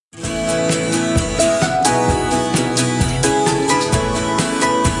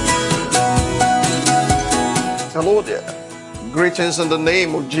Hello there. Greetings in the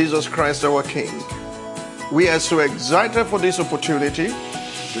name of Jesus Christ our King. We are so excited for this opportunity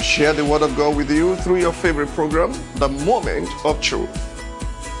to share the Word of God with you through your favorite program, The Moment of Truth.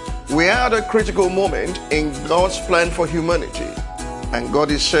 We are at a critical moment in God's plan for humanity, and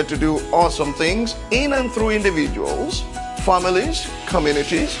God is set to do awesome things in and through individuals, families,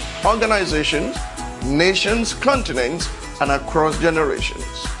 communities, organizations, nations, continents, and across generations.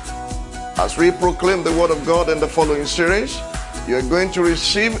 As we proclaim the Word of God in the following series, you are going to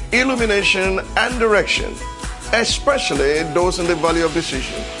receive illumination and direction, especially those in the valley of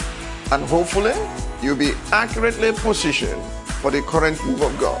decision. And hopefully, you'll be accurately positioned for the current move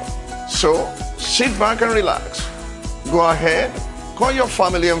of God. So, sit back and relax. Go ahead, call your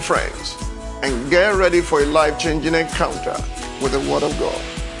family and friends, and get ready for a life-changing encounter with the Word of God.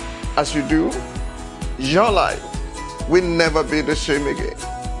 As you do, your life will never be the same again.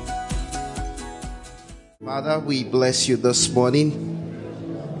 Father, we bless you this morning.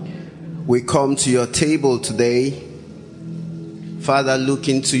 We come to your table today, Father,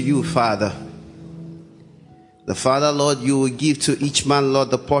 looking to you, Father. The Father, Lord, you will give to each man,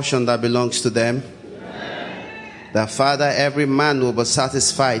 Lord, the portion that belongs to them. That, Father, every man will be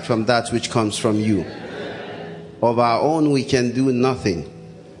satisfied from that which comes from you. Of our own we can do nothing,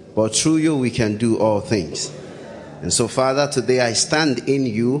 but through you we can do all things. And so, Father, today I stand in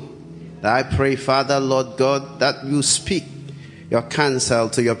you. I pray, Father, Lord God, that you speak your counsel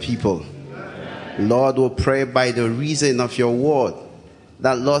to your people. Lord, we pray by the reason of your word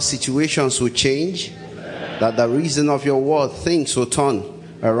that, Lord, situations will change, that the reason of your word, things will turn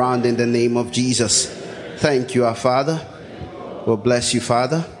around in the name of Jesus. Thank you, our Father. We'll bless you,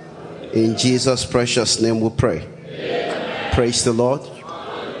 Father. In Jesus' precious name we pray. Amen. Praise the Lord.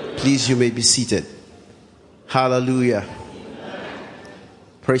 Please, you may be seated. Hallelujah.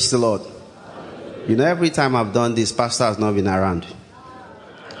 Praise the Lord. You know, every time I've done this, pastor has not been around.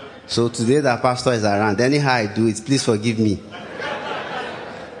 So today that pastor is around. Anyhow I do it, please forgive me.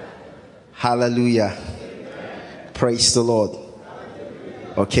 Hallelujah. Praise the Lord.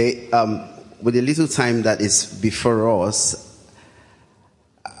 Okay, with the little time that is before us,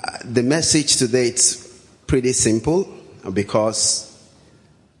 the message today is pretty simple, because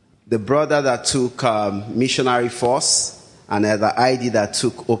the brother that took missionary force and the ID that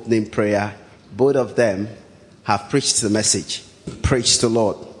took opening prayer, both of them have preached the message. Praise the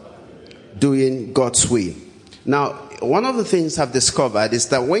Lord. Doing God's will. Now, one of the things I've discovered is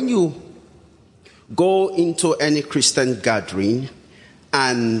that when you go into any Christian gathering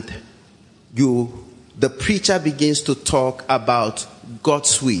and the preacher begins to talk about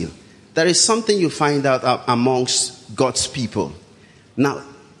God's will, there is something you find out amongst God's people. Now,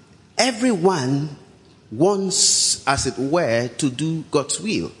 everyone wants, as it were, to do God's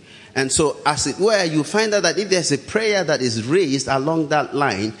will. And so, as it were, you find out that if there's a prayer that is raised along that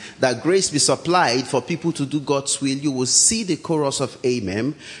line, that grace be supplied for people to do God's will, you will see the chorus of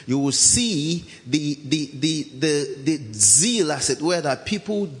amen. You will see the zeal, as it were, that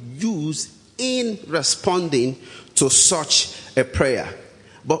people use in responding to such a prayer.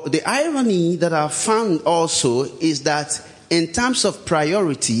 But the irony that I've found also is that in terms of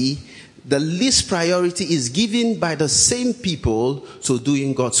priority, the least priority is given by the same people to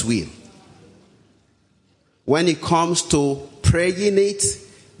doing God's will. When it comes to praying it,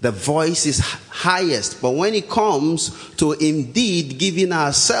 the voice is highest. But when it comes to indeed giving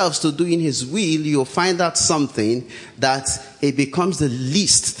ourselves to doing His will, you'll find out something that it becomes the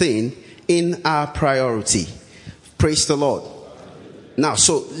least thing in our priority. Praise the Lord. Now,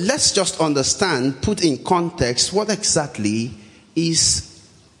 so let's just understand, put in context, what exactly is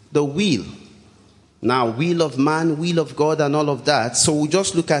the will. Now, will of man, will of God, and all of that. So we'll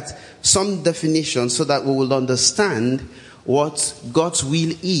just look at some definitions so that we will understand what God's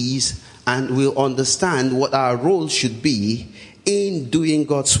will is, and we'll understand what our role should be in doing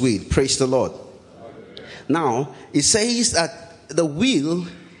God's will. Praise the Lord. Now, it says that the will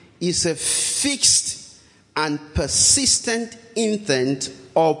is a fixed and persistent intent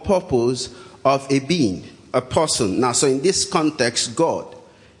or purpose of a being, a person. Now, so in this context, God.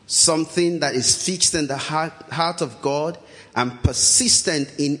 Something that is fixed in the heart of God and persistent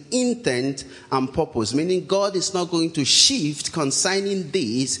in intent and purpose. Meaning God is not going to shift concerning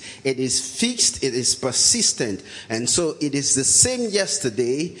this. It is fixed, it is persistent. And so it is the same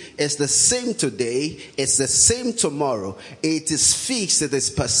yesterday, it's the same today, it's the same tomorrow. It is fixed, it is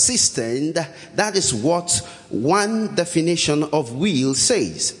persistent. That is what one definition of will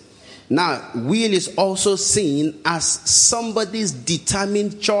says. Now, will is also seen as somebody's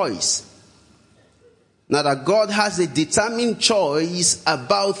determined choice. Now that God has a determined choice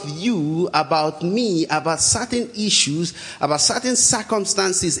about you, about me, about certain issues, about certain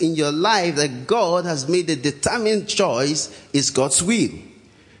circumstances in your life, that God has made a determined choice is God's will.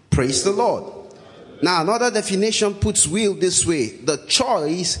 Praise the Lord. Now another definition puts will this way: the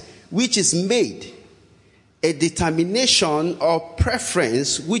choice which is made, a determination or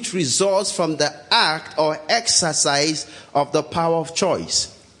preference which results from the act or exercise of the power of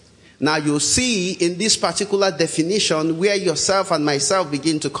choice. Now you'll see in this particular definition where yourself and myself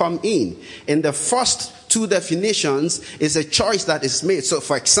begin to come in. In the first two definitions is a choice that is made. So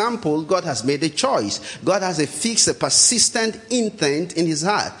for example, God has made a choice. God has a fixed, a persistent intent in his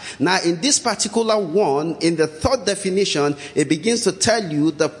heart. Now in this particular one, in the third definition, it begins to tell you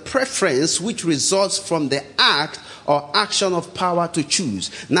the preference which results from the act or action of power to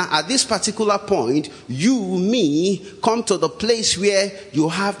choose. Now at this particular point, you, me, come to the place where you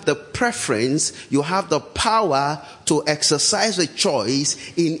have the preference, you have the power to exercise a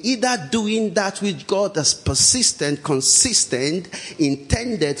choice in either doing that which God has persistent, consistent,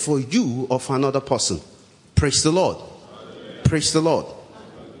 intended for you or for another person. Praise the Lord. Praise the Lord.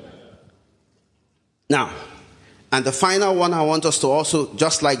 Now, and the final one I want us to also,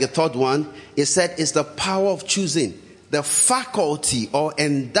 just like the third one, it said is the power of choosing, the faculty or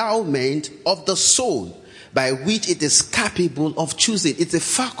endowment of the soul by which it is capable of choosing. It's a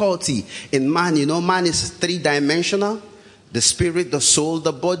faculty in man. You know, man is three-dimensional: the spirit, the soul,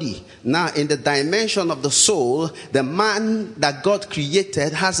 the body. Now, in the dimension of the soul, the man that God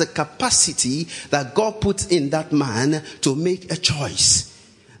created has a capacity that God put in that man to make a choice.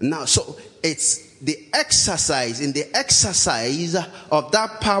 Now, so it's the exercise, in the exercise of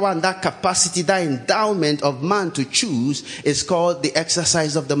that power and that capacity, that endowment of man to choose is called the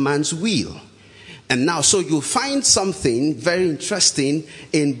exercise of the man's will. And now, so you find something very interesting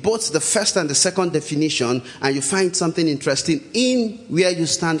in both the first and the second definition, and you find something interesting in where you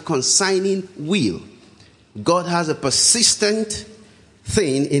stand concerning will. God has a persistent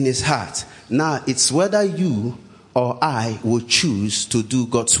thing in his heart. Now, it's whether you or I will choose to do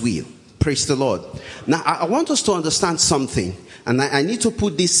God's will. Praise the Lord. Now, I want us to understand something, and I need to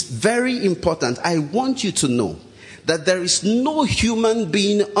put this very important. I want you to know that there is no human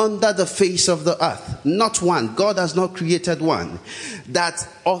being under the face of the earth, not one. God has not created one that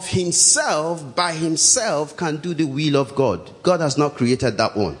of himself, by himself, can do the will of God. God has not created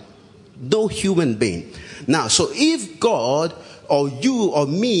that one. No human being. Now, so if God or you or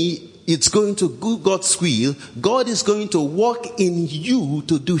me, it's going to do God's will, God is going to work in you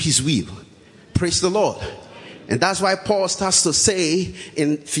to do his will. Praise the Lord. And that's why Paul starts to say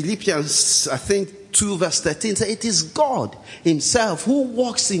in Philippians, I think 2 verse 13, say, it is God himself who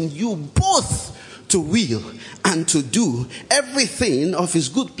works in you both to will and to do. Everything of his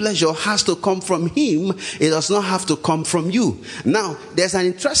good pleasure has to come from him. It does not have to come from you. Now, there's an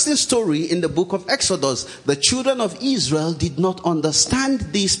interesting story in the book of Exodus. The children of Israel did not understand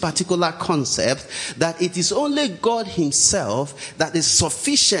this particular concept, that it is only God himself that is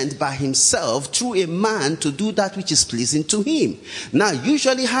sufficient by himself through a man to do that which is pleasing to him. Now,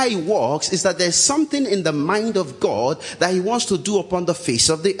 usually how it works is that there's something in the mind of God that he wants to do upon the face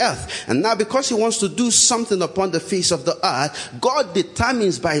of the earth. And now because he wants to do something upon the face of the earth, God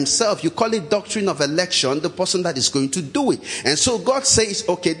determines by himself, you call it doctrine of election, the person that is going to do it. And so God says,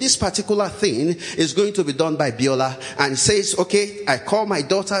 okay, this particular thing is going to be done by Biola. And he says, okay, I call my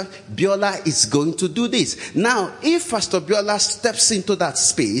daughter, Biola is going to do this. Now, if Pastor Biola steps into that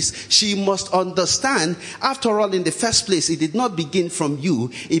space, she must understand, after all, in the first place, it did not begin from you.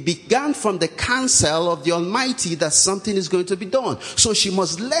 It began from the counsel of the Almighty that something is going to be done. So she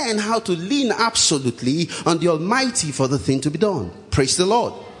must learn how to lean absolutely on the Almighty for the thing to be done. Praise the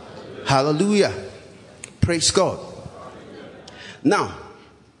Lord. Hallelujah. Praise God. Now,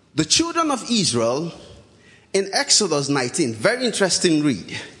 the children of Israel in Exodus 19, very interesting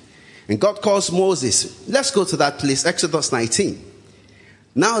read. And God calls Moses. Let's go to that place, Exodus 19.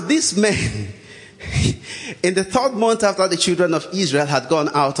 Now, these men, in the 3rd month after the children of Israel had gone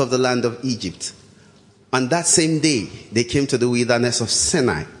out of the land of Egypt, on that same day, they came to the wilderness of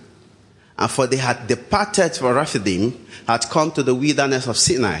Sinai. And for they had departed for Rephidim, had come to the wilderness of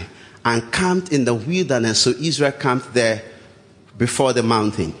Sinai, and camped in the wilderness. So Israel camped there before the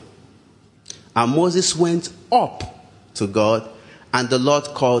mountain. And Moses went up to God, and the Lord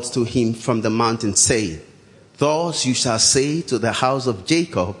called to him from the mountain, saying, thus you shall say to the house of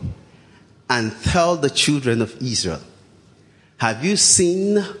Jacob, and tell the children of Israel, have you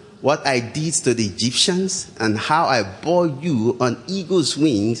seen what I did to the Egyptians, and how I bore you on eagle's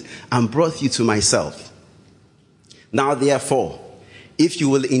wings and brought you to myself? Now therefore, If you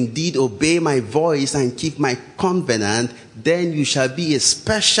will indeed obey my voice and keep my covenant, then you shall be a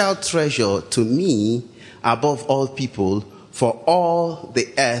special treasure to me above all people, for all the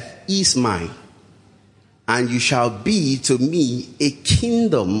earth is mine. And you shall be to me a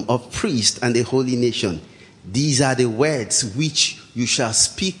kingdom of priests and a holy nation. These are the words which you shall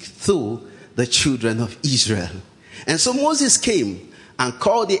speak through the children of Israel. And so Moses came and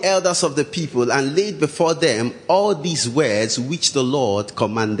called the elders of the people and laid before them all these words which the Lord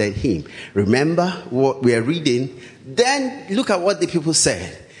commanded him. Remember what we are reading? Then look at what the people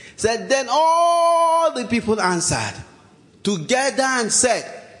said. Said, then all the people answered together and said,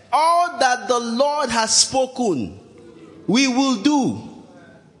 all that the Lord has spoken, we will do.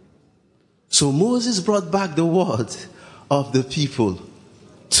 So Moses brought back the word of the people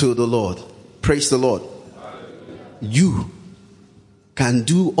to the Lord. Praise the Lord. You can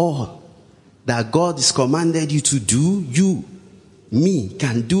do all that God has commanded you to do. You, me,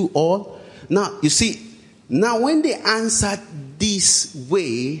 can do all. Now, you see, now when they answered this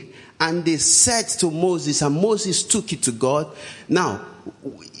way and they said to Moses, and Moses took it to God. Now,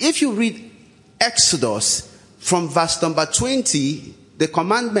 if you read Exodus from verse number 20, the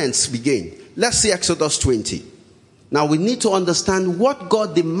commandments begin. Let's see Exodus 20. Now we need to understand what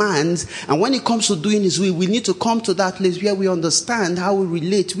God demands, and when it comes to doing his will, we need to come to that place where we understand how we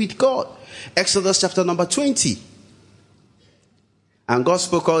relate with God. Exodus chapter number 20. And God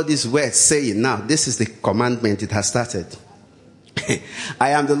spoke all these words, saying, now this is the commandment, it has started. I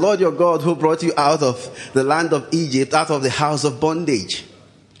am the Lord your God who brought you out of the land of Egypt, out of the house of bondage.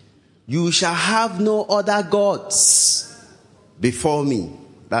 You shall have no other gods before me.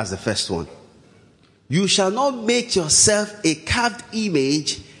 That's the first one. You shall not make yourself a carved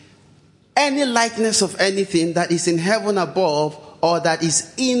image, any likeness of anything that is in heaven above, or that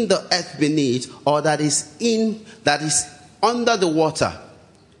is in the earth beneath, or that is under the water,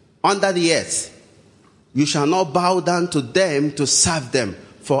 under the earth. You shall not bow down to them to serve them.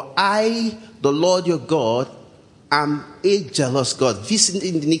 For I, the Lord your God, am a jealous God,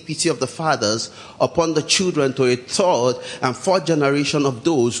 visiting the iniquity of the fathers upon the children to a third and fourth generation of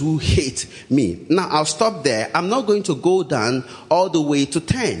those who hate me. Now, I'll stop there. I'm not going to go down all the way to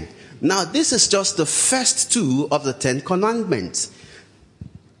 10. Now, this is just the first 2 of the 10 commandments.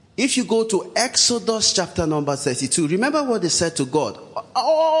 If you go to Exodus chapter number 32, remember what they said to God.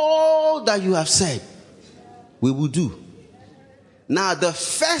 All that you have said, we will do. Now, the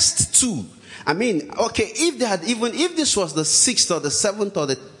first 2, I mean, okay, if this was the 6th or the 7th or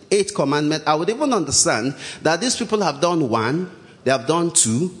the 8th commandment, I would even understand that these people have done 1, they have done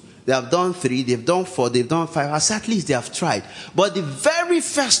 2, they have done 3, they've done 4, they've done 5, as at least they have tried. But the very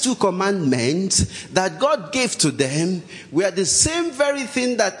first 2 commandments that God gave to them were the same very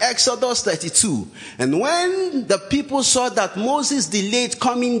thing that Exodus 32. And when the people saw that Moses delayed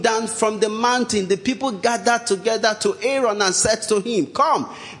coming down from the mountain, the people gathered together to Aaron and said to him,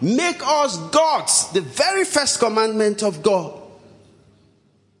 come, make us gods. The very first commandment of God.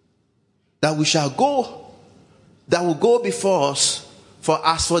 That we shall go, that will go before us. For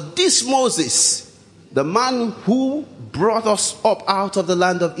as for this Moses, the man who brought us up out of the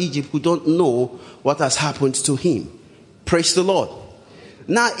land of Egypt, we don't know what has happened to him. Praise the Lord.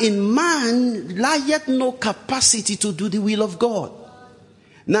 Now in man lieth no capacity to do the will of God.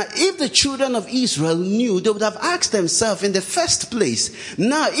 Now if the children of Israel knew, they would have asked themselves in the first place,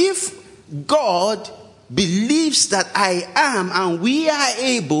 now if God believes that I am and we are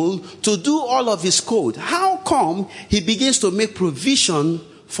able to do all of his code, how come he begins to make provision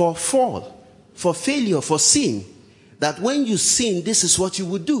for fall, for failure, for sin? That when you sin, this is what you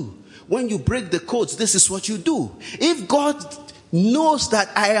would do. When you break the codes, this is what you do. If God knows that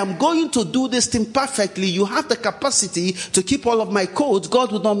I am going to do this thing perfectly, you have the capacity to keep all of my codes,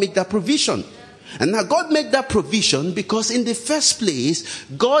 God would not make that provision. And now God made that provision because in the first place,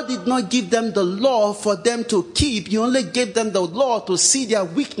 God did not give them the law for them to keep. He only gave them the law to see their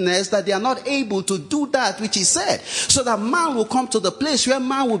weakness, that they are not able to do that which he said. So that man will come to the place where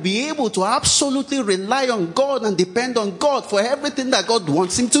man will be able to absolutely rely on God and depend on God for everything that God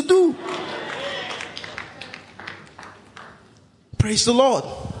wants him to do. Praise the Lord.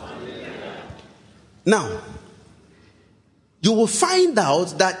 Now, you will find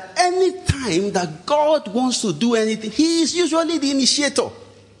out that any time that God wants to do anything, he is usually the initiator.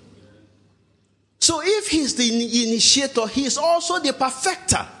 So if he's the initiator, he is also the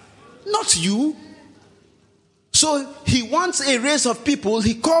perfecter, not you. So he wants a race of people.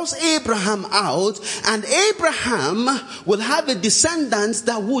 He calls Abraham out, and Abraham will have a descendant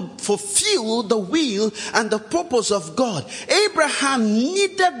that would fulfill the will and the purpose of God. Abraham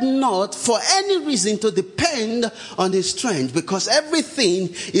needed not for any reason to depend on his strength, because everything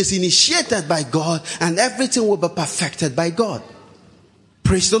is initiated by God and everything will be perfected by God.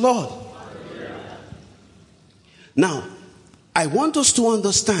 Praise the Lord. Now, I want us to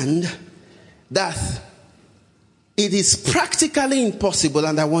understand that it is practically impossible,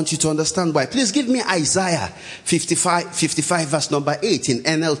 and I want you to understand why. Please give me Isaiah 55 verse number 8 in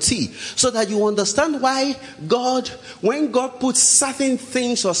NLT, so that you understand why God, when God puts certain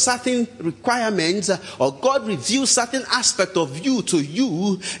things or certain requirements, or God reveals certain aspect of you to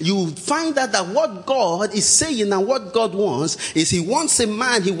you, you find out that what God is saying and what God wants is he wants a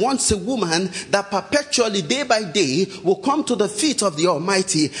man, he wants a woman that perpetually, day by day, will come to the feet of the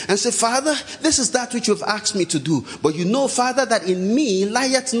Almighty and say, Father, this is that which you've asked me to do. But you know, Father, that in me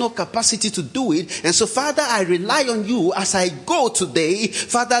lieth no capacity to do it. And so, Father, I rely on you as I go today.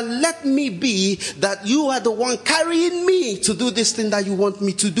 Father, let me be that you are the one carrying me to do this thing that you want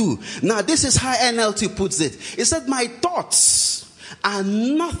me to do. Now, this is how NLT puts it. It said, my thoughts are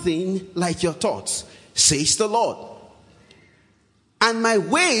nothing like your thoughts, says the Lord. And my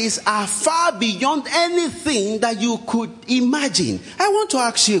ways are far beyond anything that you could imagine. I want to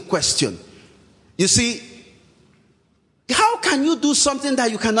ask you a question. You see, how can you do something that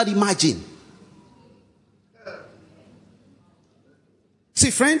you cannot imagine?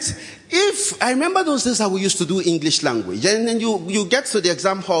 See, friends, if I remember those days that we used to do English language, and then you get to the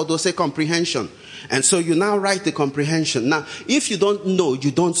exam hall, they'll say comprehension. And so you now write the comprehension. Now, if you don't know,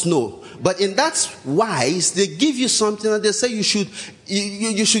 you don't know. But in that wise, they give you something and they say you should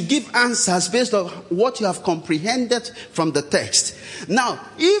give answers based on what you have comprehended from the text. Now,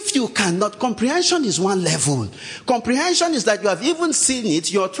 if you cannot, comprehension is one level. Comprehension is that you have even seen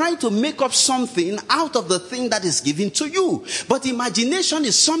it, you're trying to make up something out of the thing that is given to you. But imagination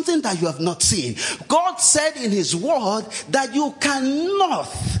is something that you have not seen. God said in his word that you cannot.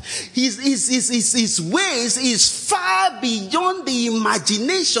 His ways is far beyond the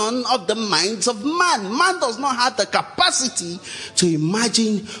imagination of the minds of man. Man does not have the capacity to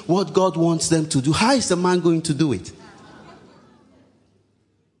imagine what God wants them to do. How is the man going to do it?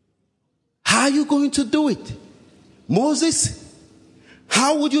 How are you going to do it? Moses,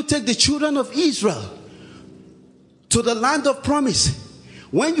 how would you take the children of Israel to the land of promise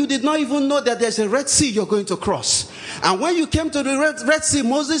when you did not even know that there's a Red Sea you're going to cross? And when you came to the Red Sea,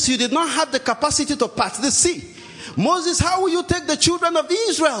 Moses, you did not have the capacity to part the sea. Moses, how will you take the children of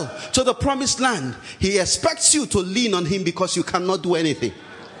Israel to the promised land? He expects you to lean on him because you cannot do anything.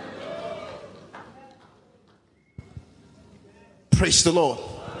 Praise the Lord.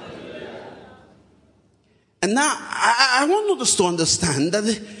 And now, I want us to understand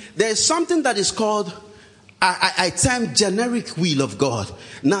that there is something that is called, I term generic will of God.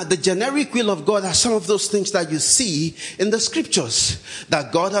 Now, the generic will of God are some of those things that you see in the scriptures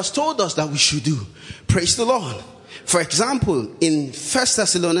that God has told us that we should do. Praise the Lord. For example, in 1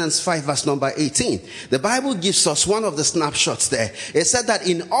 Thessalonians 5 verse number 18, the Bible gives us one of the snapshots there. It said that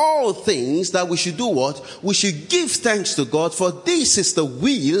in all things that we should do what? We should give thanks to God, for this is the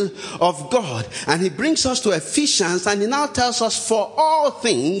will of God. And he brings us to Ephesians, and he now tells us for all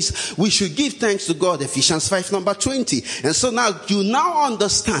things we should give thanks to God. Ephesians 5 number 20. And so now you now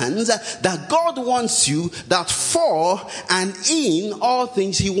understand that God wants you that for and in all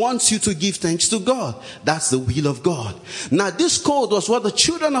things he wants you to give thanks to God. That's the will of God. Now this code was what the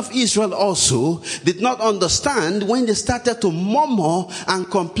children of Israel also did not understand when they started to murmur and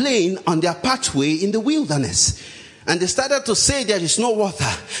complain on their pathway in the wilderness. And they started to say there is no water.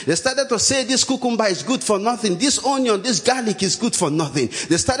 They started to say this cucumber is good for nothing. This onion, this garlic is good for nothing.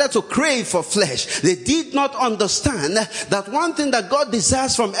 They started to crave for flesh. They did not understand that one thing that God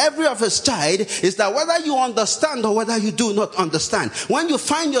desires from every of his child is that whether you understand or whether you do not understand, when you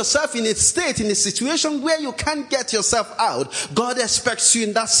find yourself in a state, in a situation where you can't get yourself out, God expects you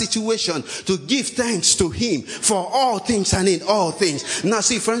in that situation to give thanks to him for all things and in all things. Now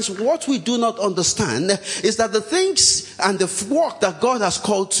see, friends, what we do not understand is that the things and the work that God has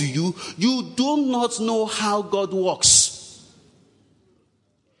called to you, you do not know how God works.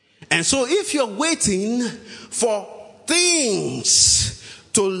 And so if you're waiting for things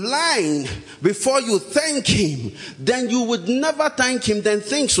to line before you thank him, then you would never thank him, then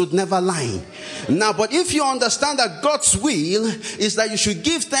things would never line. Now, but if you understand that God's will is that you should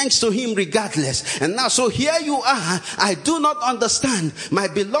give thanks to him regardless. And now, so here you are, I do not understand. My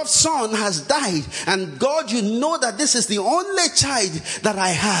beloved son has died. And God, you know that this is the only child that I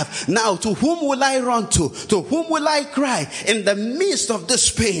have. Now, to whom will I run to? To whom will I cry? In the midst of this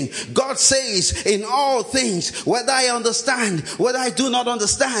pain, God says, in all things, whether I understand, whether I do not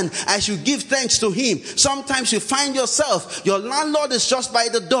understand, I should give thanks to him. Sometimes you find yourself, your landlord is just by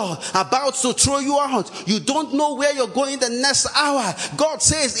the door, about to throw you out. You don't know where you're going the next hour. God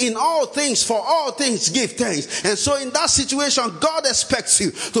says, in all things, for all things, give thanks. And so in that situation, God expects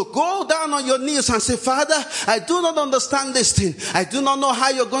you to go down on your knees and say, Father, I do not understand this thing. I do not know how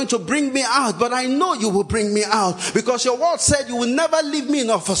you're going to bring me out, but I know you will bring me out, because your word said you will never leave me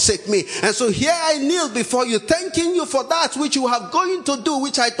nor forsake me. And so here I kneel before you, thanking you for that which you have going to do,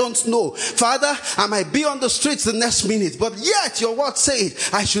 which I don't know. Father, I might be on the streets the next minute, but yet your word said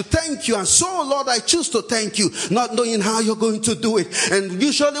I should thank you. And so, Lord, I choose to thank you, not knowing how you're going to do it. And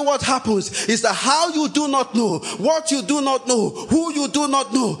usually what happens is that how you do not know, what you do not know, who you do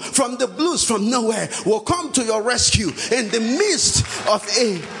not know, from the blues from nowhere will come to your rescue in the midst of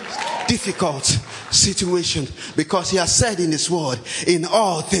a difficult situation, because he has said in his word, in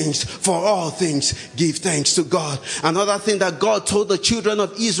all things, for all things, give thanks to God. Another thing that God told the children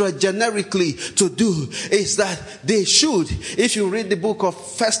of Israel generically to do is that they should, if you read the book of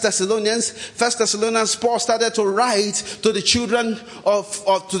First Thessalonians, Paul started to write to the children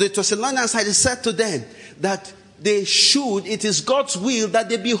to the Thessalonians, and he said to them that they should, it is God's will that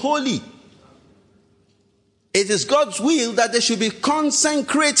they be holy. It is God's will that they should be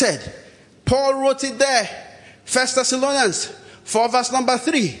consecrated. Paul wrote it there. 1 Thessalonians 4 verse number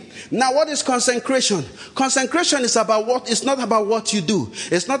 3. Now, what is consecration? Consecration is about what? It's not about what you do.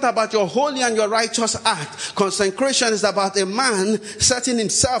 It's not about your holy and your righteous act. Consecration is about a man setting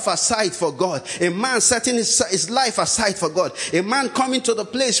himself aside for God. A man setting his life aside for God. A man coming to the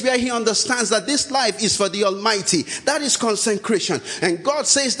place where he understands that this life is for the Almighty. That is consecration. And God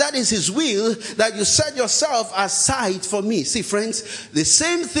says that is his will, that you set yourself aside for me. See, friends, the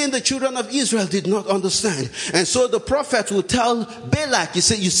same thing the children of Israel did not understand. And so the prophet will tell Balak, you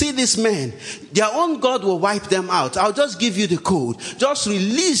see these men, their own God will wipe them out. I'll just give you the code. Just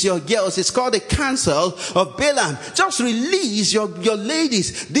release your girls. It's called the council of Balaam. Just release your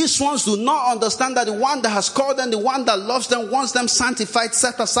ladies. These ones do not understand that the one that has called them, the one that loves them, wants them sanctified,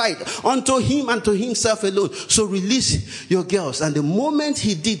 set aside unto him and to himself alone. So release your girls. And the moment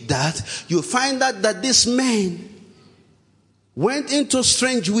he did that, you find out that this man went into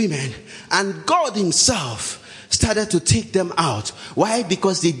strange women, and God himself started to take them out. Why?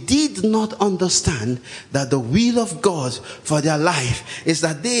 Because they did not understand that the will of God for their life is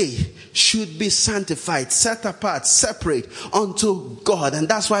that they should be sanctified, set apart, separate unto God. And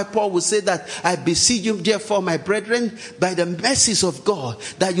that's why Paul would say that I beseech you, therefore, my brethren, by the mercies of God,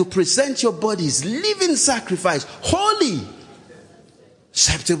 that you present your bodies living sacrifice, holy,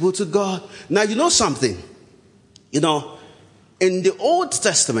 acceptable to God. Now, you know something? In the Old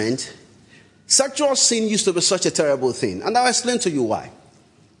Testament, sexual sin used to be such a terrible thing. And I'll explain to you why.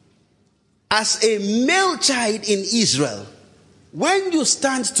 As a male child in Israel, when you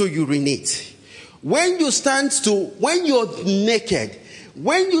stand to urinate, when you're naked,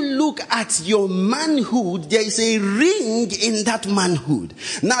 when you look at your manhood, there is a ring in that manhood.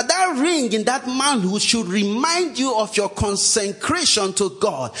 Now that ring in that manhood should remind you of your consecration to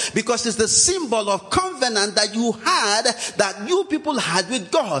God, because it's the symbol of covenant that you people had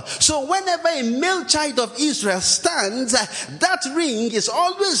with God. So whenever a male child of Israel stands, that ring is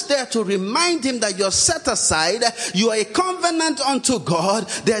always there to remind him that you're set aside, you are a covenant unto God,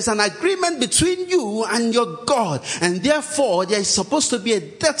 there's an agreement between you and your God, and therefore there is supposed to be a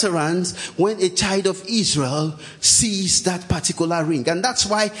deterrent when a child of Israel sees that particular ring. And that's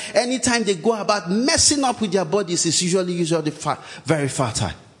why anytime they go about messing up with their bodies, it's usually very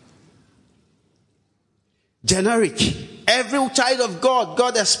fertile. Generic. Every child of God,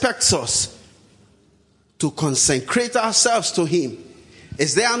 God expects us to consecrate ourselves to him.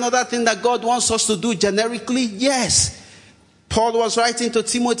 Is there another thing that God wants us to do generically? Yes. Paul was writing to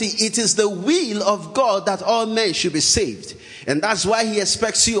Timothy, it is the will of God that all men should be saved. And that's why he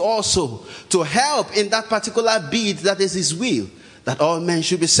expects you also to help in that particular bid that is his will, that all men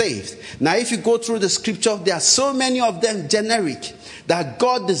should be saved. Now, if you go through the scripture, there are so many of them generic that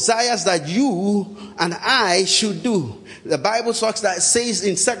God desires that you and I should do. The Bible talks that says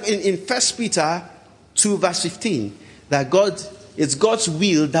in 1 Peter 2 verse 15 that it's God's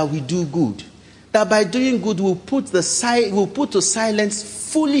will that we do good. that by doing good we'll put to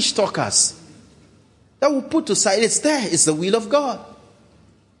silence foolish talkers. That will put to silence. There is the will of God.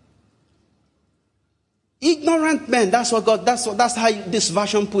 Ignorant men, that's how this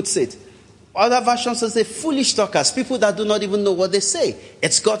version puts it. Other versions say foolish talkers, people that do not even know what they say.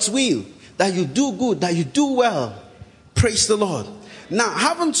 It's God's will that you do good, that you do well. Praise the Lord. Now,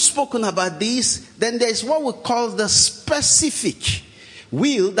 having spoken about this, then there's what we call the specific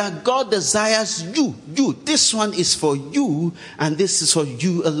will that God desires you. This one is for you, and this is for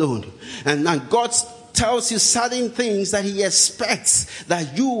you alone. And God tells you certain things that he expects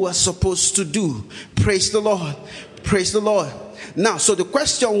that you are supposed to do. Praise the Lord. Praise the Lord. Now, so the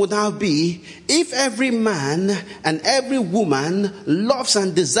question would now be, if every man and every woman loves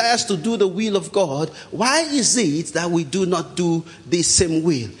and desires to do the will of God, why is it that we do not do the same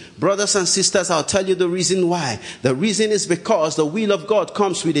will? Brothers and sisters, I'll tell you the reason why. The reason is because the will of God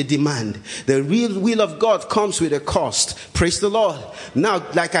comes with a demand. The real will of God comes with a cost. Praise the Lord. Now,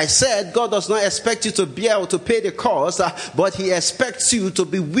 like I said, God does not expect you to be able to pay the cost, but he expects you to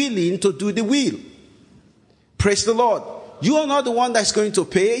be willing to do the will. Praise the Lord. You are not the one that's going to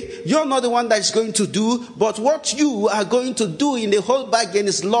pay. You're not the one that's going to do. But what you are going to do in the whole bargain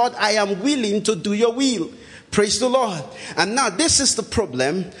is, Lord, I am willing to do your will. Praise the Lord. And now this is the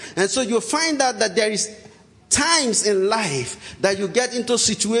problem. And so you'll find out that there is times in life that you get into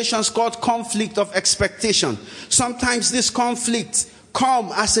situations called conflict of expectation. Sometimes this conflict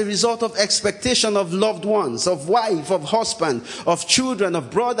come as a result of expectation of loved ones, of wife, of husband, of children, of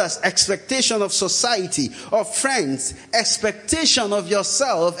brothers, expectation of society, of friends, expectation of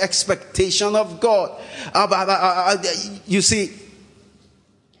yourself, expectation of God. You see,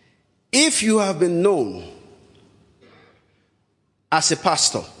 if you have been known as a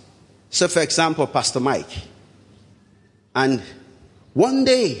pastor, so for example, Pastor Mike, and one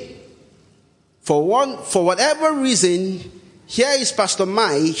day, for whatever reason, here is Pastor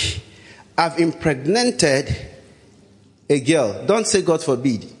Mike, I've impregnated a girl. Don't say God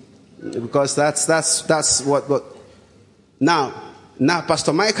forbid, because that's what. Now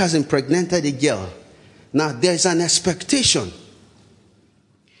Pastor Mike has impregnated a girl. Now there's an expectation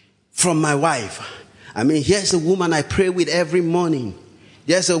from my wife. I mean, here's a woman I pray with every morning.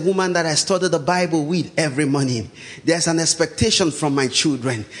 There's a woman that I study the Bible with every morning. There's an expectation from my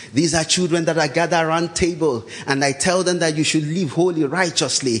children. These are children that I gather around table and I tell them that you should live holy,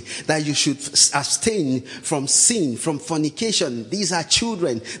 righteously, that you should abstain from sin, from fornication. These are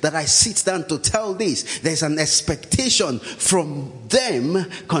children that I sit down to tell this. There's an expectation from them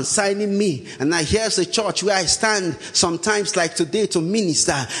concerning me. And now here's a church where I stand sometimes like today to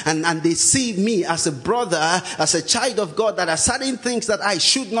minister, and they see me as a brother, as a child of God, that are certain things that I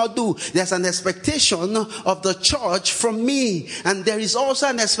should not do. There's an expectation of the church from me, and there is also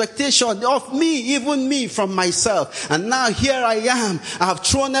an expectation of me, even me, from myself. And now here I am. I have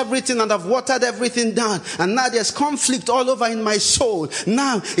thrown everything and I've watered everything down, and now there's conflict all over in my soul.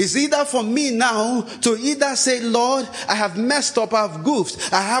 Now it's either for me now to either say, Lord, I have messed up, I've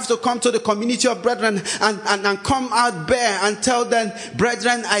goofed. I have to come to the community of brethren and come out bare and tell them,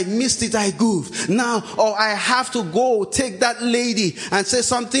 brethren, I missed it, I goofed. Now, or I have to go take that lady and say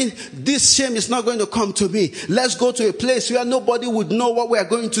something, this shame is not going to come to me. Let's go to a place where nobody would know what we are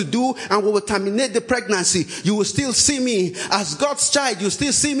going to do, and we will terminate the pregnancy. You will still see me as God's child. You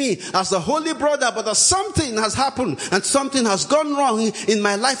still see me as the holy brother, but something has happened and something has gone wrong in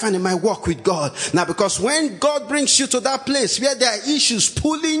my life and in my walk with God. Now, because when God brings you to that place where there are issues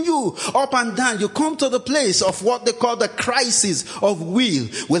pulling you up and down, you come to the place of what they call the crisis of will.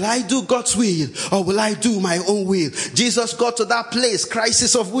 Will I do God's will, or will I do my own will? Jesus got to that place,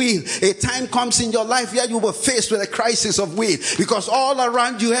 crisis of will. A time comes in your life where you were faced with a crisis of will, because all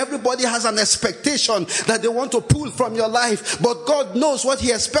around you, everybody has an expectation that they want to pull from your life, but God knows what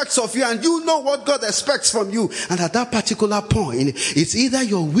he expects of you, and you know what God expects from you. And at that particular point, it's either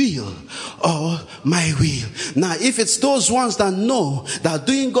your will or my will. Now, if it's those ones that know that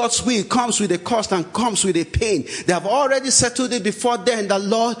doing God's will comes with a cost and comes with a pain, they have already settled it before then, that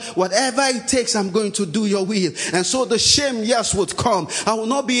Lord, whatever it takes, I'm going to do your will. And so the shame, yes, would come. I will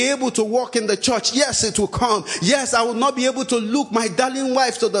not be able to walk in the church. Yes, it will come. Yes, I will not be able to look my darling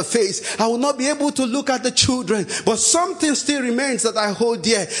wife to the face. I will not be able to look at the children. But something still remains that I hold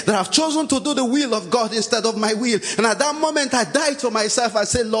dear, that I've chosen to do the will of God instead of my will. And at that moment, I die to myself. I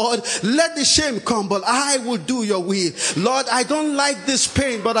say, Lord, let the shame come, but I will do your will. Lord, I don't like this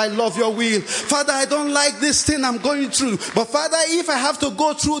pain, but I love your will. Father, I don't like this thing I'm going through, but Father, if I have to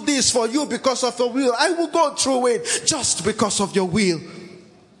go through this for you because of your will, I will go through it just because of your will.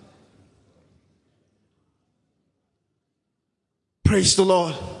 Praise the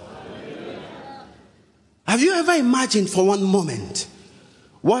Lord. Have you ever imagined for one moment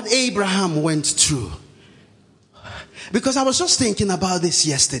what Abraham went through? Because I was just thinking about this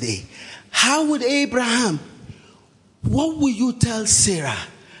yesterday. How would Abraham, what will you tell Sarah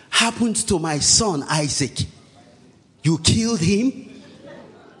happened to my son Isaac? You killed him?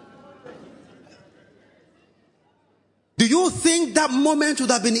 Do you think that moment would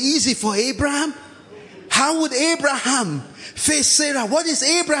have been easy for Abraham? How would Abraham face Sarah? What is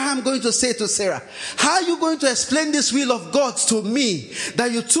Abraham going to say to Sarah? How are you going to explain this will of God to me?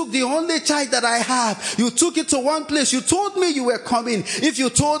 That you took the only child that I have, you took it to one place, you told me you were coming. If you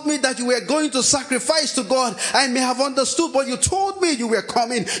told me that you were going to sacrifice to God, I may have understood, but you told me you were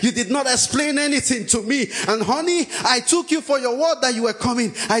coming. You did not explain anything to me. And honey, I took you for your word that you were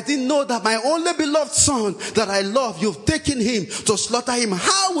coming. I didn't know that my only beloved son that I love, you've taken him to slaughter him.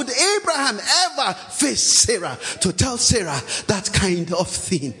 How would Abraham ever face Sarah, to tell Sarah that kind of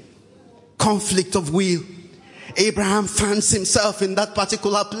thing? Conflict of will. Abraham finds himself in that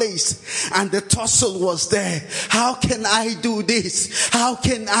particular place, and the tussle was there. How can I do this? How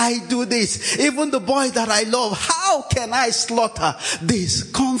can I do this? Even the boy that I love, how can I slaughter this?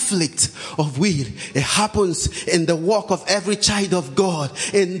 Conflict of will. It happens in the walk of every child of God.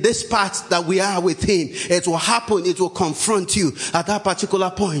 In this part that we are with him, it will happen. It will confront you at that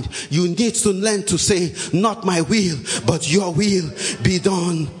particular point. You need to learn to say, not my will, but your will be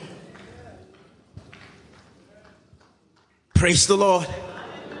done. Praise the Lord.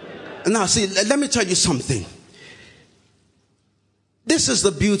 Now see, let me tell you something. This is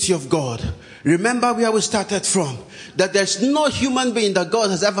the beauty of God. Remember where we started from. That there's no human being that God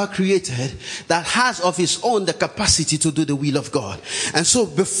has ever created that has of his own the capacity to do the will of God. And so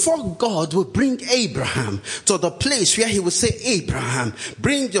before God will bring Abraham to the place where he will say, Abraham,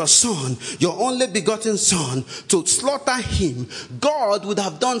 bring your son, your only begotten son, to slaughter him, God would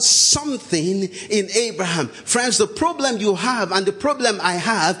have done something in Abraham. Friends, the problem you have and the problem I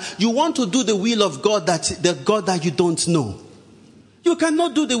have, you want to do the will of God, the God that you don't know. You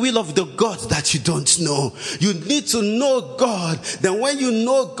cannot do the will of the God that you don't know. You need to know God. Then when you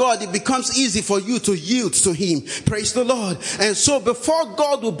know God, it becomes easy for you to yield to him. Praise the Lord. And so before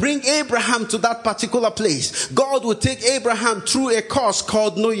God will bring Abraham to that particular place, God will take Abraham through a course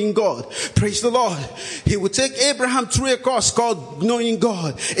called knowing God. Praise the Lord. He will take Abraham through a course called knowing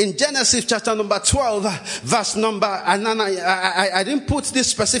God. In Genesis chapter number 12, verse number, and I didn't put this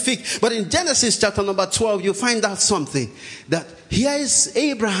specific, but in Genesis chapter number 12, you find out something. That here is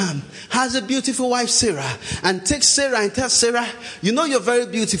Abraham, has a beautiful wife Sarah, and takes Sarah and tells Sarah, you know you're very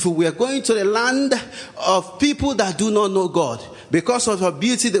beautiful. We are going to the land of people that do not know God. Because of her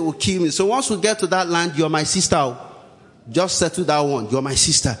beauty, they will kill me. So once we get to that land, you're my sister. Just settle that one. You're my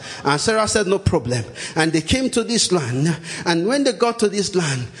sister. And Sarah said, no problem. And they came to this land. And when they got to this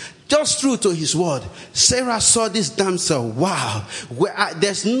land, just true to his word, Sarah saw this damsel. Wow.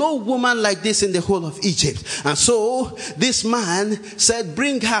 There's no woman like this in the whole of Egypt. And so this man said,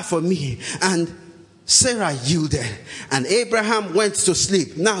 bring her for me. And Sarah yielded, and Abraham went to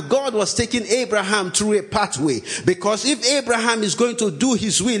sleep. Now God was taking Abraham through a pathway, because if Abraham is going to do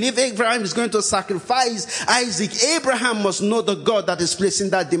his will, if Abraham is going to sacrifice Isaac, Abraham must know the God that is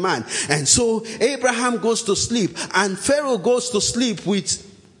placing that demand. And so Abraham goes to sleep, and Pharaoh goes to sleep with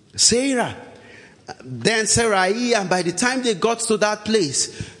Sarah. Then Sarai, and by the time they got to that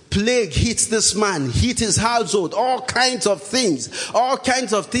place, plague hits this man, hit his household, all kinds of things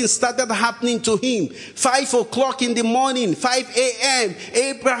started happening to him. 5 o'clock in the morning, 5 a.m.,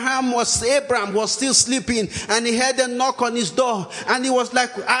 Abraham was still sleeping, and he heard a knock on his door, and he was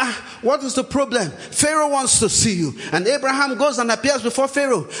like, what is the problem? Pharaoh wants to see you. And Abraham goes and appears before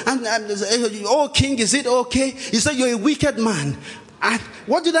Pharaoh, and oh king, is it okay? He said, you're a wicked man. And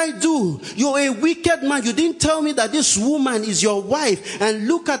what did I do? You're a wicked man. You didn't tell me that this woman is your wife. And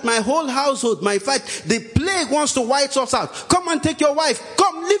look at my whole household, my fight. The plague wants to wipe us out. Come and take your wife.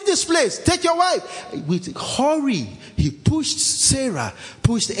 Come, leave this place. Take your wife. With hurry, he pushed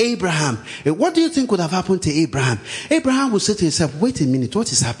Abraham. And what do you think would have happened to Abraham? Abraham would say to himself, wait a minute,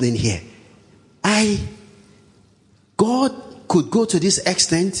 what is happening here? God could go to this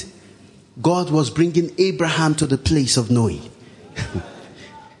extent. God was bringing Abraham to the place of knowing.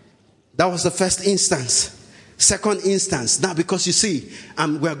 That was the first instance. Second instance. Now, because you see,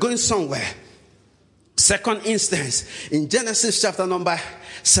 we're going somewhere. Second instance, in Genesis chapter number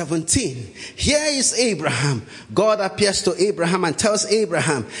 17. Here is Abraham. God appears to Abraham and tells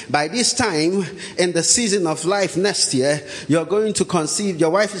Abraham, by this time in the season of life next year, you're going to conceive,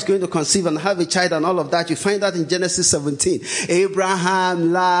 your wife is going to conceive and have a child and all of that. You find that in Genesis 17.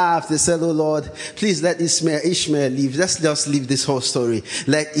 Abraham laughed. He said, oh Lord, please let Ishmael live. Let's just leave this whole story.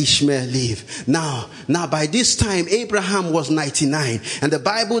 Let Ishmael live. Now by this time, Abraham was 99. And the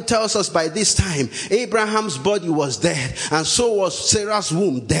Bible tells us by this time, Abraham's body was dead. And so was Sarah's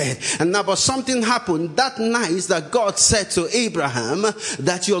womb dead. And now, but something happened that night that God said to Abraham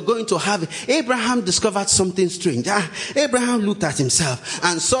that you're going to have. Abraham discovered something strange. Abraham looked at himself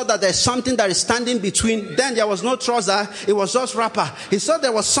and saw that there's something that is standing between. Then there was no trouser. It was just wrapper. He saw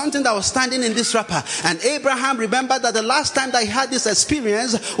there was something that was standing in this wrapper. And Abraham remembered that the last time that he had this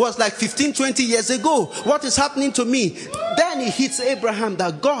experience was like 15, 20 years ago. What is happening to me? Then it hits Abraham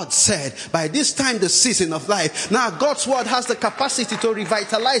that God said, by this time the season of life. Now God's word has the capacity to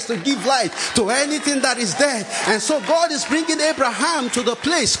revitalize, to give life to anything that is dead. And so God is bringing Abraham to the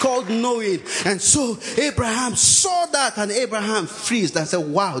place called knowing. And so Abraham saw that, and Abraham freezed and said,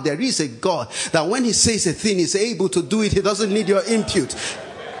 wow, there is a God that when he says a thing, he's able to do it. He doesn't need your input.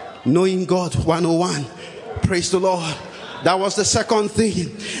 Knowing God 101. Praise the Lord. That was the second thing.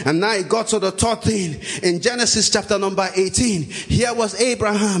 And now it got to the third thing. In Genesis chapter number 18, here was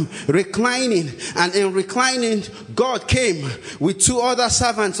Abraham reclining. And in reclining, God came with two other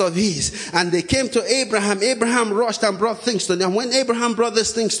servants of his. And they came to Abraham. Abraham rushed and brought things to them. When Abraham brought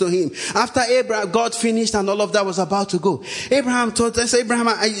these things to him, after God finished and all of that was about to go, Abraham told us, Abraham,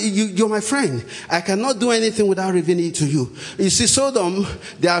 you're my friend. I cannot do anything without revealing it to you. You see, Sodom,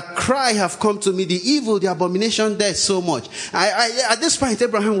 their cry have come to me. The evil, the abomination there so much. At this point,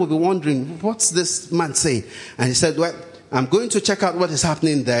 Abraham will be wondering, what's this man saying? And he said, well, I'm going to check out what is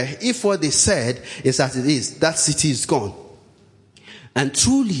happening there. If what they said is as it is, that city is gone. And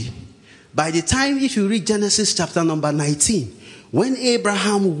truly, by the time, if you read Genesis chapter number 19, when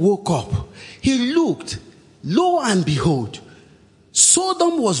Abraham woke up, he looked, lo and behold,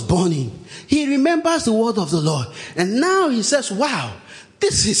 Sodom was burning. He remembers the word of the Lord. And now he says, wow,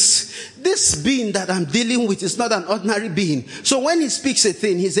 this being that I'm dealing with is not an ordinary being. So when he speaks a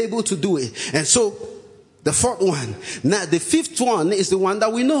thing, he's able to do it. And so the fourth one. Now the fifth one is the one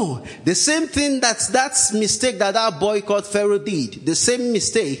that we know. The same thing that's mistake that our boy called Pharaoh did. The same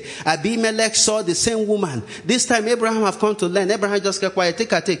mistake. Abimelech saw the same woman. This time Abraham have come to learn. Abraham just kept quiet. Take.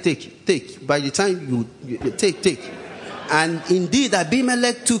 By the time you take. And indeed,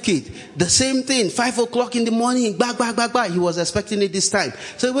 Abimelech took it. The same thing, 5 o'clock in the morning, back. He was expecting it this time.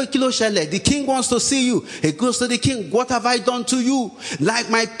 So, wait, Kilo Shele, the king wants to see you. He goes to the king. What have I done to you? Like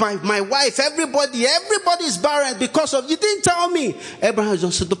my wife, everybody is barren because of you. Didn't tell me. Abraham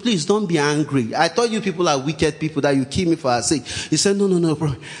just said, please don't be angry. I thought you people are wicked people that you kill me for our sake. He said, no,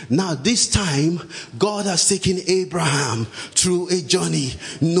 bro. Now this time, God has taken Abraham through a journey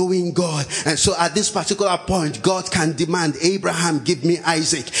knowing God. And so at this particular point, God can demand, Abraham, give me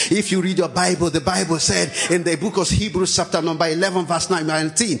Isaac. If you read your Bible, the Bible said in the book of Hebrews chapter number 11 verse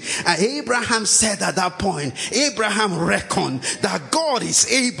 19, Abraham said at that point, Abraham reckoned that God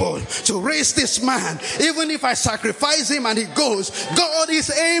is able to raise this man. Even if I sacrifice him and he goes, God is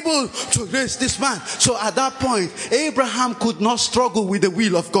able to raise this man. So at that point, Abraham could not struggle with the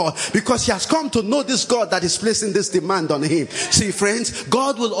will of God because he has come to know this God that is placing this demand on him. See, friends,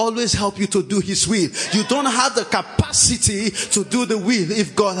 God will always help you to do his will. You don't have the capacity to do the will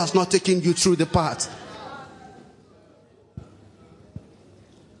if God has not taken you through the path.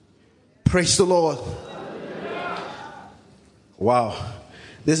 Praise the Lord. Wow.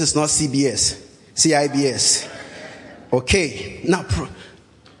 This is not CIBS. Okay. Now,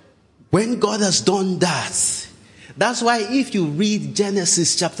 when God has done that, that's why if you read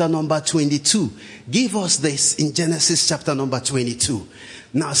Genesis chapter number 22, give us this in Genesis chapter number 22.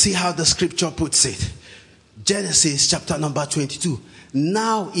 Now see how the scripture puts it. Genesis chapter number 22.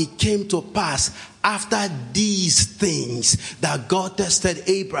 Now it came to pass after these things that God tested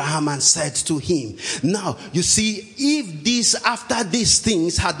Abraham and said to him. Now, you see, if after these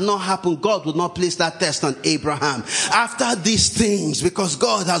things had not happened, God would not place that test on Abraham. After these things, because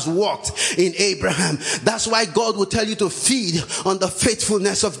God has walked in Abraham. That's why God will tell you to feed on the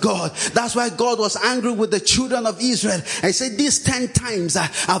faithfulness of God. That's why God was angry with the children of Israel. And he said, these 10 times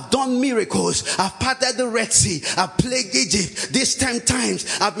I've done miracles. I've parted the Red Sea. I've plagued Egypt. These 10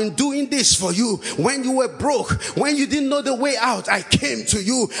 times I've been doing this for you. When you were broke, when you didn't know the way out, I came to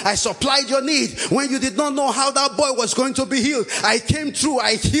you. I supplied your need. When you did not know how that boy was going to be healed, I came through.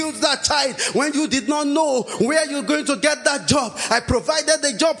 I healed that child. When you did not know where you're going to get that job, I provided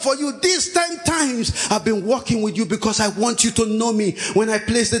the job for you. These 10 times I've been working with you because I want you to know me. When I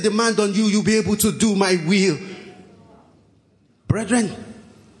place the demand on you, you'll be able to do my will. Brethren,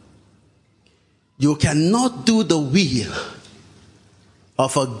 you cannot do the will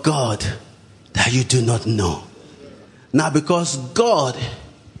of a God that you do not know. Now, because God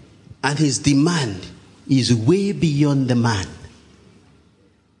and his demand is way beyond the man.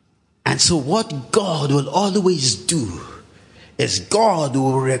 And so what God will always do is God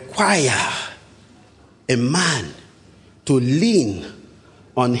will require a man to lean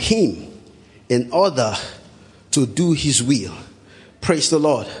on him in order to do his will. Praise the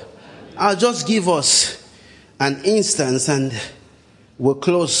Lord. I'll just give us an instance and we'll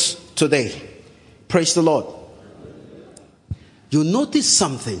close today. Praise the Lord. You notice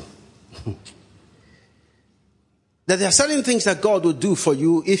something. That there are certain things that God will do for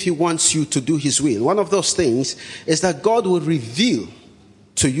you if he wants you to do his will. One of those things is that God will reveal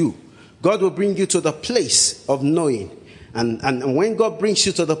to you. God will bring you to the place of knowing. And when God brings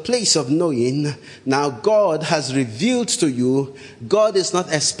you to the place of knowing, now God has revealed to you. God is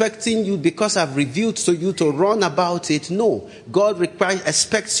not expecting you, because I've revealed to you, to run about it. No, God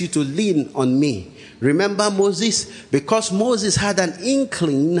expects you to lean on me. Remember Moses? Because Moses had an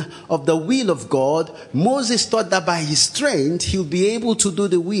inkling of the will of God, Moses thought that by his strength he'll be able to do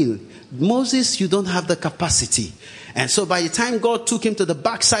the will. Moses, you don't have the capacity. And so by the time God took him to the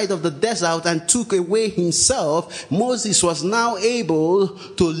backside of the desert and took away himself, Moses was now able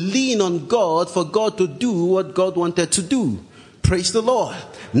to lean on God for God to do what God wanted to do. Praise the Lord.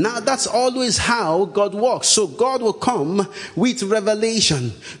 Now that's always how God works. So God will come with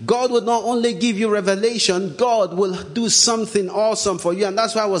revelation. God will not only give you revelation, God will do something awesome for you. And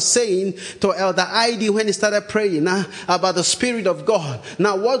that's why I was saying to Elder Heidi when he started praying about the Spirit of God.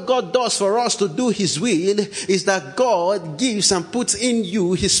 Now what God does for us to do his will is that God gives and puts in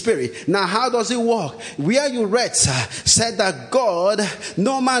you his Spirit. Now how does it work? Where you read, said that God,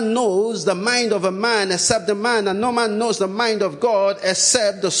 no man knows the mind of a man except the man, and no man knows the mind of God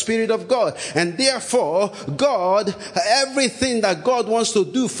except the Spirit of God. And therefore, God, everything that God wants to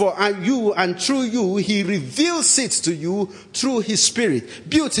do for you and through you, he reveals it to you through his Spirit.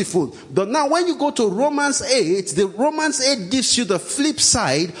 Beautiful. But now when you go to Romans 8, the Romans 8 gives you the flip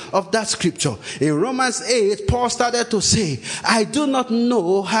side of that scripture. In Romans 8, Paul started to say, I do not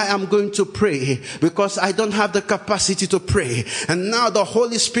know how I'm going to pray because I don't have the capacity to pray. And now the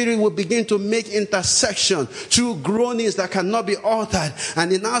Holy Spirit will begin to make intercession through groanings that cannot be uttered.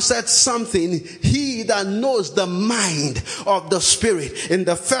 And he now said something, he that knows the mind of the Spirit. In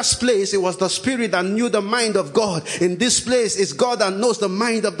the first place, it was the Spirit that knew the mind of God. In this place, it's God that knows the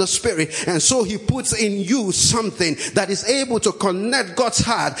mind of the Spirit. And so he puts in you something that is able to connect God's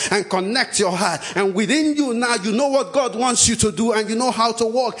heart and connect your heart. And within you now, you know what God wants you to do and you know how to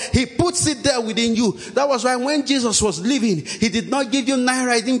walk. He puts it there within you. That was why when Jesus was living, he did not give you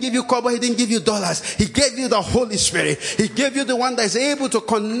naira, he didn't give you kobo, he didn't give you dollars. He gave you the Holy Spirit. He gave you the one that is able to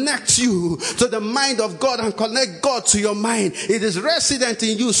connect you to the mind of God and connect God to your mind. It is resident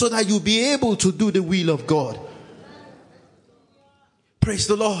in you so that you'll be able to do the will of God. Praise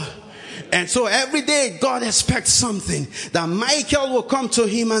the Lord. And so every day God expects something, that Michael will come to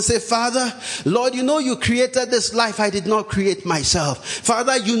him and say, Father, Lord, you know you created this life. I did not create myself.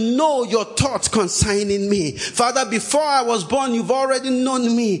 Father, you know your thoughts concerning me. Father, before I was born, you've already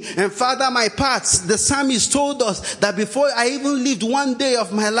known me. And Father, my paths, the psalmist told us that before I even lived one day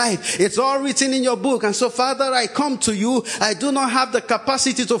of my life, it's all written in your book. And so Father, I come to you. I do not have the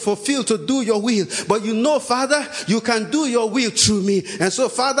capacity to fulfill, to do your will. But you know, Father, you can do your will through me. And so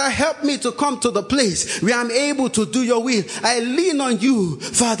Father, help me to come to the place where I'm able to do your will. I lean on you,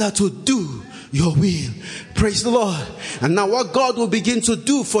 Father, to do your will. Praise the Lord. And now what God will begin to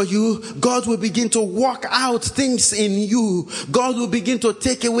do for you, God will begin to work out things in you. God will begin to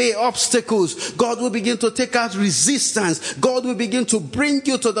take away obstacles. God will begin to take out resistance. God will begin to bring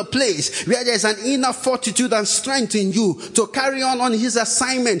you to the place where there's an inner fortitude and strength in you to carry on his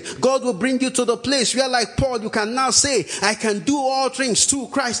assignment. God will bring you to the place where, like Paul, you can now say, I can do all things through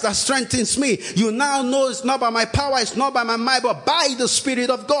Christ that strengthens me. You now know it's not by my power, it's not by my might, but by the Spirit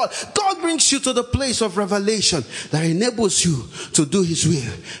of God. God brings you to the place of revelation that enables you to do his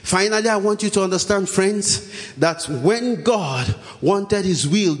will. Finally, I want you to understand, friends, that when God wanted his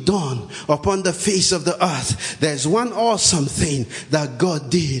will done upon the face of the earth, there's one awesome thing that God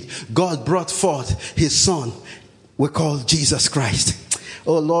did. God brought forth his son, we call Jesus Christ.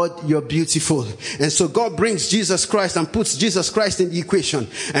 Oh Lord, you're beautiful. And so God brings Jesus Christ and puts Jesus Christ in the equation.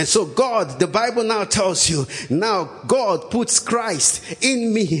 And so God, the Bible now tells you, now God puts Christ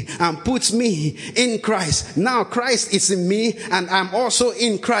in me and puts me in Christ. Now Christ is in me and I'm also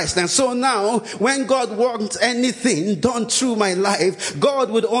in Christ. And so now when God wants anything done through my life, God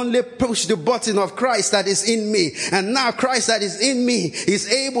would only push the button of Christ that is in me. And now Christ that is in me is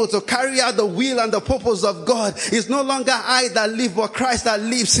able to carry out the will and the purpose of God. It's no longer I that live, but Christ that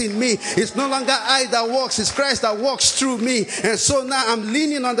lives in me. It's no longer I that walks, it's Christ that walks through me. And so now I'm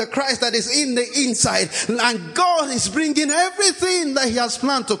leaning on the Christ that is in the inside. And God is bringing everything that he has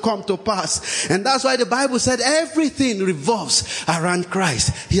planned to come to pass. And that's why the Bible said everything revolves around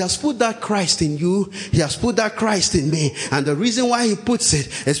Christ. He has put that Christ in you. He has put that Christ in me. And the reason why he puts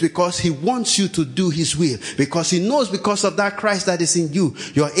it is because he wants you to do his will. Because he knows because of that Christ that is in you,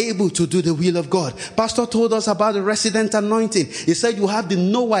 you're able to do the will of God. Pastor told us about the resident anointing. He said you have the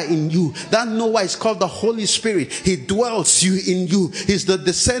Noah in you. That Noah is called the Holy Spirit. He dwells in you. He's the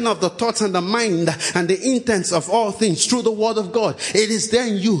discerner of the thoughts and the mind and the intents of all things through the word of God. It is there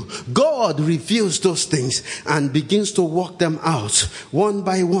in you. God reveals those things and begins to work them out one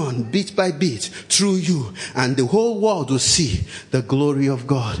by one, bit by bit through you. And the whole world will see the glory of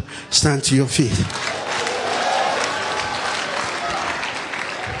God. Stand to your feet.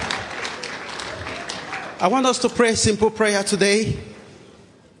 I want us to pray a simple prayer today.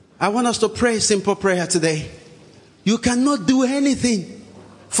 I want us to pray a simple prayer today. You cannot do anything.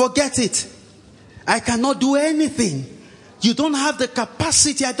 Forget it. I cannot do anything. You don't have the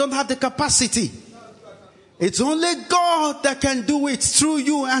capacity. I don't have the capacity. It's only God that can do it through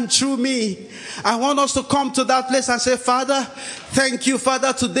you and through me. I want us to come to that place and say, Father, thank you,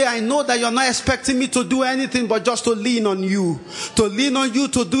 Father. Today I know that you're not expecting me to do anything but just to lean on you. To lean on you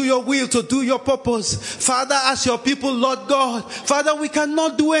to do your will, to do your purpose. Father, as your people, Lord God, Father, we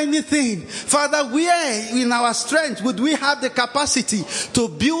cannot do anything. Father, where in our strength would we have the capacity to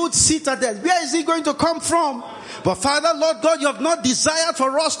build citadel? Where is it going to come from? But Father, Lord God, you have not desired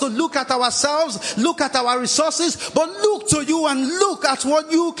for us to look at ourselves, look at our resources, but look to you and look at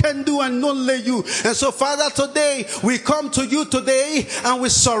what you can do and only you. And so, Father, today, we come to you today and we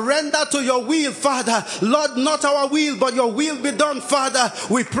surrender to your will, Father. Lord, not our will, but your will be done, Father.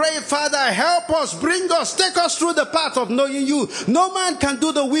 We pray, Father, help us, bring us, take us through the path of knowing you. No man can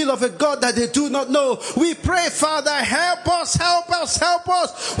do the will of a God that they do not know. We pray, Father, help us, help us, help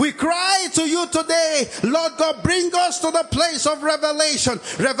us. We cry to you today, Lord God, bring us to the place of revelation.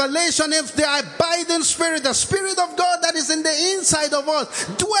 Revelation is the abiding spirit, the spirit of God that is in the inside of us,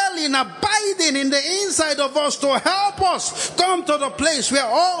 dwelling, abiding in the inside of us to help us come to the place where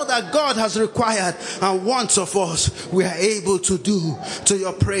all that God has required and wants of us, we are able to do. To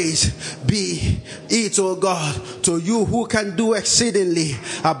your praise be it, O God, to you who can do exceedingly,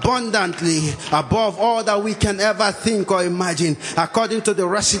 abundantly, above all that we can ever think or imagine, according to the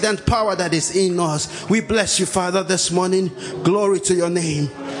resident power that is in us. We bless you, Father, this morning. Glory to your name.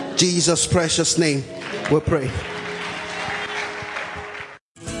 Jesus' precious name we pray.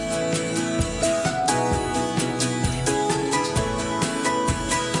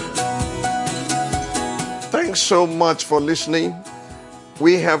 Thanks so much for listening.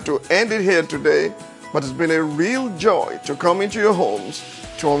 We have to end it here today, but it's been a real joy to come into your homes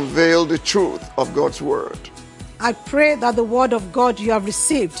to unveil the truth of God's word. I pray that the word of God you have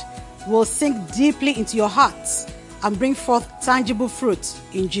received will sink deeply into your hearts and bring forth tangible fruit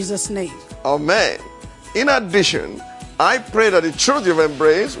in Jesus' name. Amen. In addition, I pray that the truth you've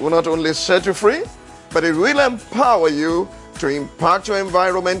embraced will not only set you free, but it will empower you to impact your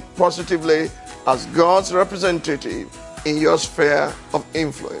environment positively as God's representative in your sphere of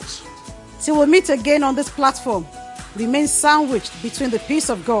influence. Till we meet again on this platform, remain sandwiched between the peace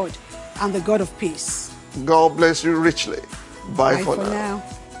of God and the God of peace. God bless you richly. Bye for now.